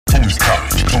Tony's top.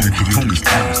 Tony's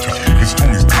top. It's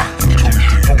Tony's top.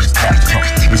 Tony's top.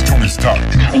 It's Tony's top.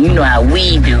 And you know how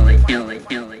we do it.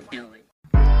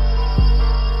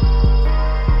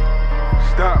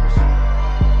 Stops.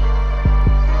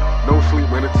 No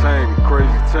sleep entertainment.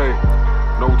 Crazy tape.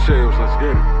 No Chillz. Let's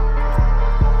get it.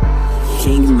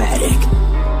 Kingmatic.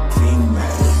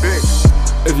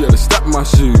 If you had to step in my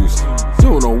shoes, you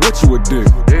don't know what you would do.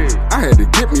 I had to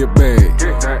get me a bag.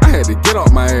 I had to get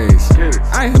off my ass.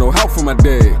 I ain't had no help from my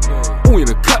dad. Only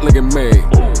the cut like a mag.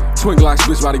 Twin Glock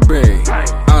switch body bag.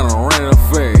 I done ran it up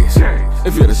fast.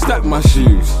 If you had to step in my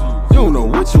shoes, you don't know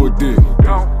what you would do.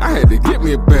 I had to get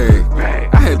me a bag.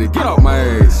 I had to get off my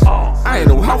ass. I ain't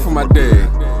no help from my dad.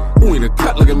 Only the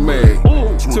cut like a mag.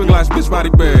 Twin Glock switch body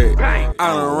bag.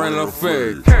 I done ran it up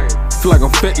fast. Feel like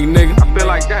I'm 50, nigga. I feel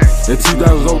like that. In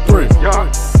 2003.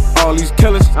 Yeah. All these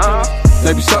killers,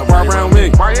 they be stuck right around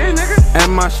me. Right here, nigga.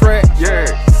 And my Shrek,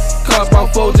 cost about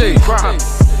 4G.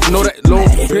 Know that little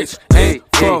bitch ain't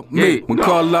for me. When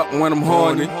call up when I'm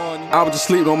horny, I was just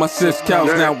sleeping on my sister's couch.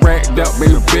 Now racked up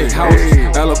in the big house.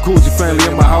 LL Cool J family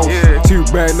in my house. Too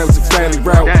bad never took family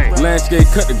route. Landscape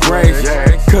cut the grass.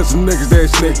 Cause some niggas that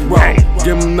snake you out.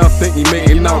 Give him enough, think he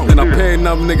making out. Then I pay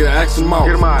another nigga to ask him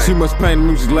out. Too much pain, the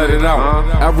music let it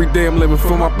out. Every day I'm living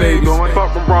for my babies.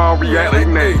 Fuck from wrong, reality,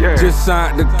 Just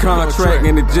signed the contract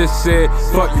and it just said,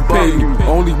 fuck you, pay me.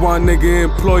 Only one nigga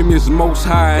employ me is the most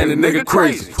high and the nigga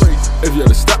crazy. If you had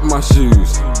to step in my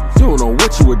shoes, you don't know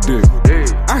what you would do.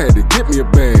 I had to get me a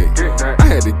bag. I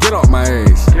had to get off my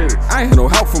ass. I ain't had no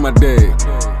help from my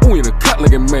dad. Only the cut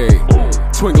like a mag.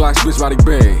 Twin Glock switch body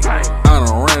bag. I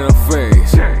done ran it up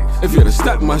fast. If you had to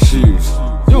step in my shoes,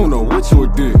 you don't know what you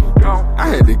would do. I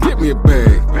had to get me a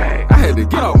bag. I had to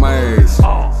get off my ass.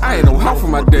 I ain't no help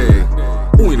from my dad.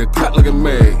 Only the cut like a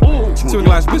mag. Twin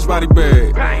Glock switch body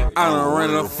bag. I done ran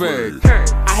it up fast.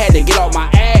 I had to get off my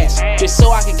ass, just so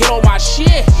I could get on my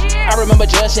shit. I remember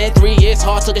just said 3 years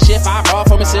hard, took a shit 5 hard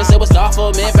from it since it was dark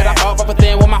for a minute. But I fought for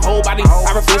thin with my whole body.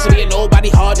 I refuse to be a nobody,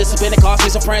 hard discipline, it cost me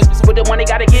some friends. With the money,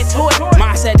 gotta get to it.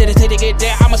 Mindset didn't take to get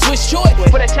there, I'ma switch to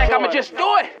it. For that check, I'ma just do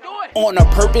it. On a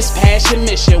purpose, passion,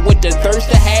 mission, with the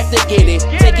thirst to have to get it.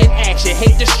 Taking action,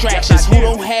 hate distractions, who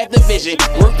don't have the vision.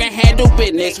 Work and handle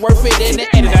business, worth it in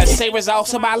the end. I say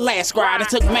results of my last grind. It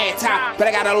took mad time, but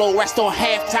I got a little rest on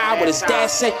halftime. What his dad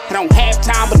say? I don't have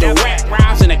time, but the rap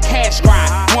rhymes and the cash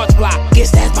grind. Multiply,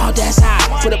 guess that's about that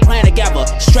high. Put a plan together,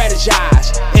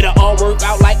 strategize. It'll all work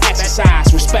out like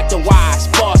exercise. Respect the wise,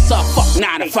 boss up, fuck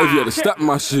 9 to 5. If you had to step in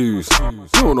my shoes,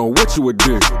 you don't know what you would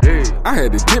do. I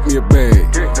had to get me a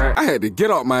bag. I had to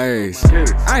get off my ass.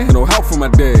 I ain't had no help from my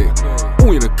dad.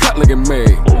 Only the cut like a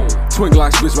mag. Twin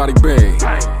Glock switch body bag.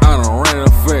 I done ran it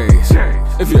up fast.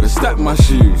 If you had to step in my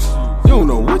shoes, you don't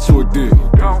know what you would do.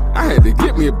 I had to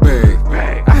get me a bag.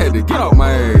 I had to get off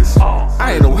my ass.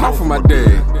 I ain't no help from my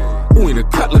dad. Only the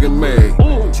cut like a mag.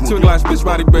 Twin Glock switch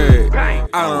body bag. I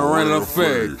done ran it up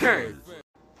fast.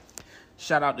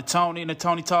 Shout out to Tony and the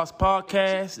Tony Talks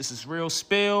podcast. This is Real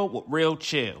Spill with Real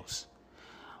Chillz.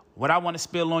 What I want to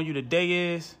spill on you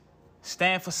today is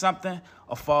stand for something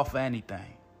or fall for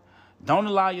anything. Don't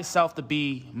allow yourself to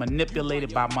be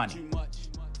manipulated by money.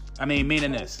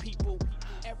 Meaning this.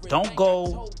 Don't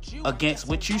go against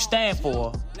what you stand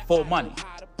for money.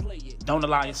 Don't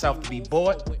allow yourself to be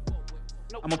bought.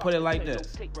 I'm going to put it like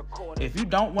this. If you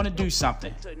don't want to do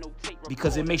something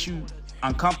because it makes you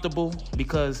uncomfortable,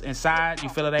 because inside you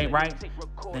feel it ain't right,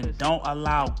 then don't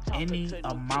allow any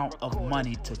amount of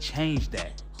money to change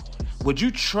that. Would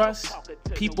you trust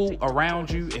people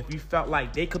around you if you felt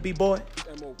like they could be bought?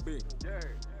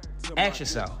 Ask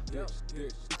yourself.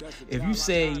 If you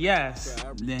say yes,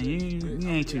 then you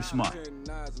ain't too smart.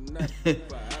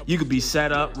 You could be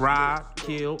set up, robbed,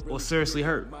 killed, or seriously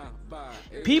hurt.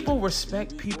 People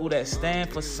respect people that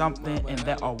stand for something and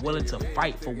that are willing to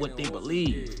fight for what they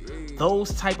believe.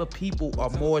 Those type of people are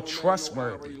more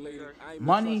trustworthy.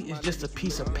 Money is just a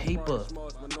piece of paper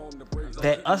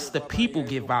that us the people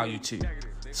give value to.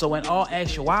 So in all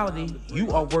actuality,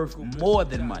 you are worth more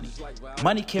than money.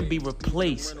 Money can be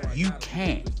replaced. You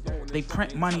can't. They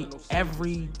print money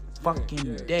every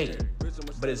fucking day,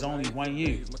 but it's only one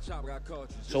you.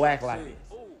 So act like it.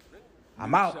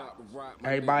 I'm out.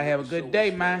 Everybody have a good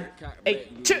day, man. Hey,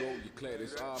 chip.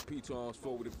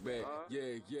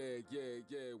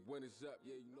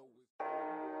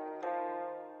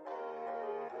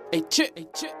 Hey, chip.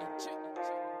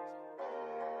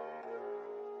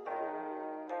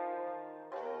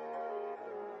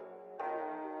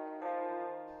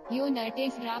 Your nut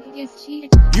is rap is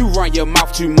cheat. You run your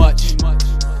mouth too much.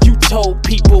 You told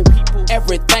people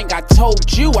everything I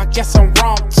told you. I guess I'm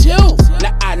wrong too.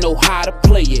 Now I know how to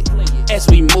play it as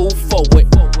we move forward.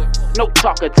 No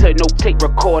talking to no tape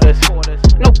recorders.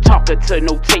 No talking to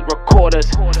no tape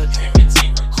recorders.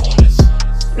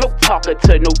 No talking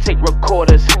to no tape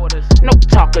recorders. No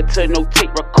talking to no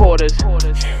tape recorders.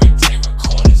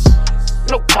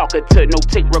 No talking to no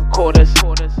tape recorders.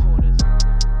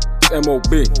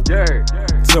 M.O.B. Yeah.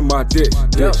 To my ditch.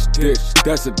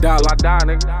 That's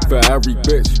 $1 for every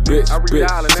bitch.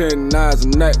 10 nines a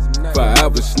neck,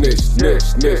 forever snitch.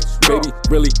 Baby,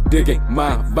 really digging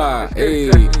my vibe,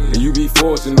 ayy. And you be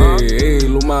forcing it, ayy.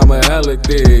 Lil' mama hella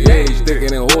thick, ayy.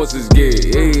 Sticking in horses, get,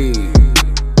 ayy.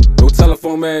 No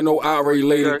telephone man, no irate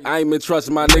lady. I ain't been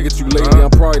trusting my niggas too lately.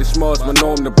 I'm probably the smartest, but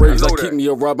know I'm the bravest. I keep me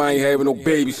a rub, I ain't having no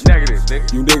babies.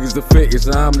 You niggas the fakest,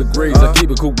 and I'm the greatest. I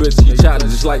keep a cool bitch, she chocolate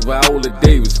just like Viola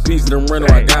Davis. Piece of them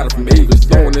rental, I got it from Avis.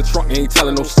 Throwing in the trunk, ain't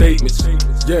telling no statements.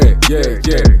 Yeah.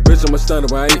 Bitch, I'm a stunner,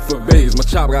 but I ain't for Vegas. My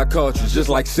chopper got cartridge just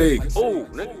like Sega.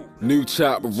 New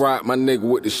chopper rock, my nigga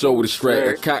with the shoulder strap.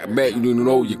 I cock back, you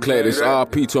know you clad. It's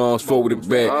RP to arms forward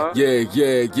back. Yeah.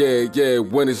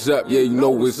 When it's up, yeah, you know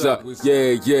what's up. Yeah. Hold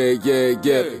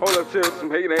up, Chillz,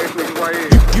 some hating ass niggas right here.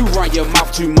 You run your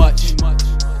mouth too much.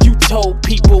 You told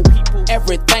people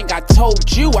everything I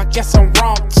told you. I guess I'm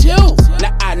wrong too.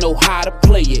 Now I know how to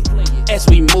play it as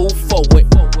we move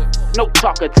forward. No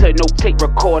talking to no tape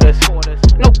recorders.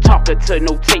 No talking to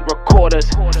no tape recorders.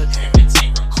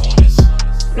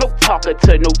 No talking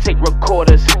to no tape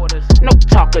recorders. No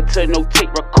talking to no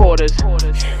tape recorders.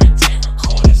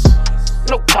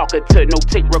 No talking to no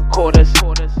tape recorders.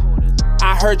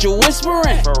 I heard you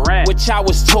whispering, which I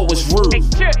was told was rude.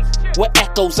 What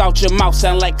echoes out your mouth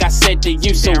sound like I said to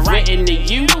you. So written to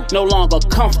you, no longer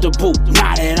comfortable,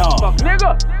 not at all.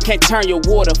 Can't turn your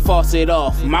water faucet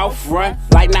off. Mouth run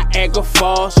like Niagara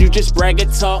Falls. You just brag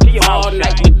and talk all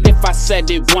night. But if I said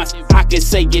it once, I can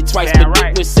say it twice. But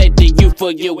it was said to you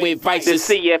for your advice to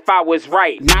see if I was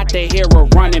right. Not to hear a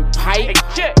running pipe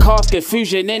cause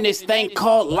confusion in this thing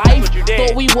called life.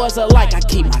 Thought we was alike. I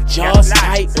keep my jaws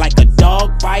tight like a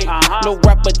dog bite. No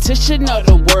repetition of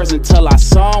the words until I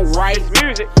song right.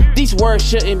 These words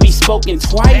shouldn't be spoken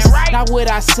twice. Now would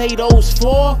I say those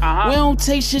four? We don't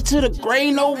take shit to the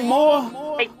grave no more.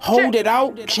 Hold it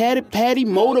out, chatted patty,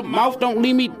 motor mouth. Don't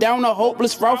lead me down a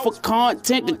hopeless route for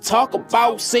content to talk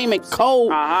about. Seeming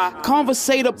cold.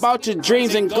 Conversate about your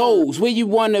dreams and goals. Where you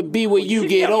wanna be when you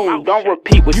get old. Don't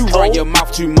repeat what you run your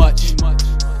mouth too much.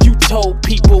 You told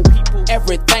people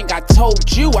everything I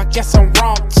told you. I guess I'm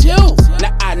wrong too.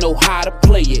 Now I know how to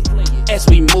play it as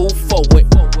we move forward.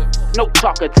 No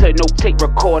talking to no tape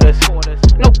recorders.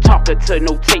 No talking to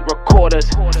no tape recorders.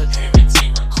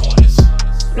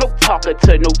 No talking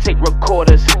to no tape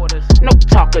recorders. No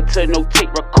talking to no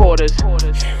tape recorders.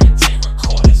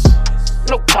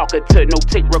 No talking to no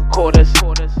tape recorders.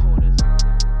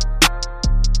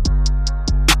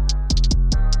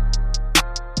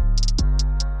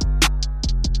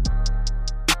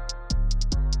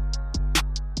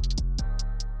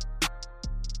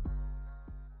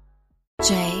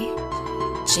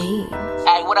 G.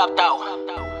 Hey, what up, though?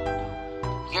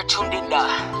 You're tuned in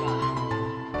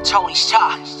to Tony's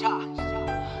Talk,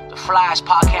 the flyest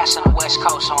podcast on the West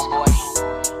Coast, homeboy.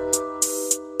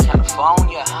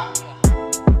 California.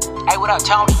 Hey, what up,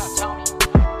 Tony?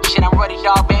 Shit, I'm ready,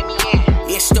 dog, bang me in.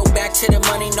 Yeah, still back to the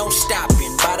money, no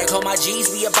stopping. About to call my G's,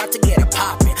 we about to get it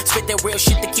poppin'. Spit that real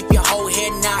shit to keep your whole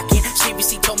head knocking.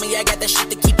 CBC told me I got that shit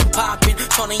to keep it poppin'.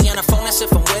 Tony on the phone, that's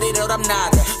if I'm with it or I'm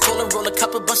not. Pull and roll a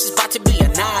couple bunches, about to be a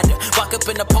nada. Walk up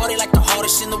in the party like the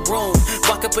hardest in the room.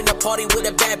 Walk up in the party with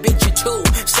a bad bitch or two.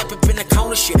 Step up in the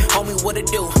corner, shit, homie, what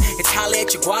it do? It's holla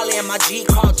at your guale and my G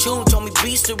cartoon. Told me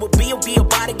beast it would be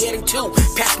about to get in two.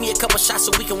 Pass me a couple shots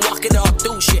so we can walk it all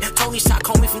through shit. Tony's Talk,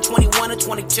 homie, from 21 to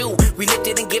 22. We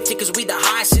lifted and gifted cause we the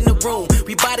highest in the room.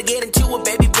 We about to get into it,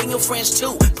 baby, bring your friends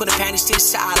too. Put the panties to the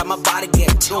side, I'm about to get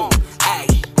into it. Ay.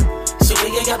 So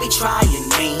when y'all be trying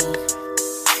me,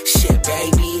 shit,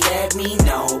 baby, let me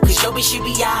know. Cause your bitch, she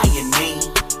be eyeing me,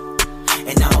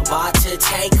 and I'm about to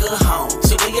take her home.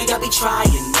 So when y'all be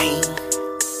trying me,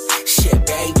 shit,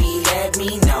 baby, let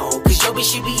me know. Cause your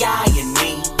bitch, she be eyeing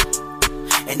me,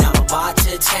 and I'm about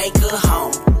to take her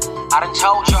home. I done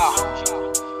told y'all,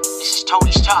 this is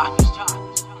Tony's Talk.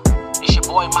 It's your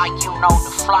boy Mike, you know,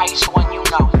 the flyest one you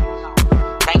know.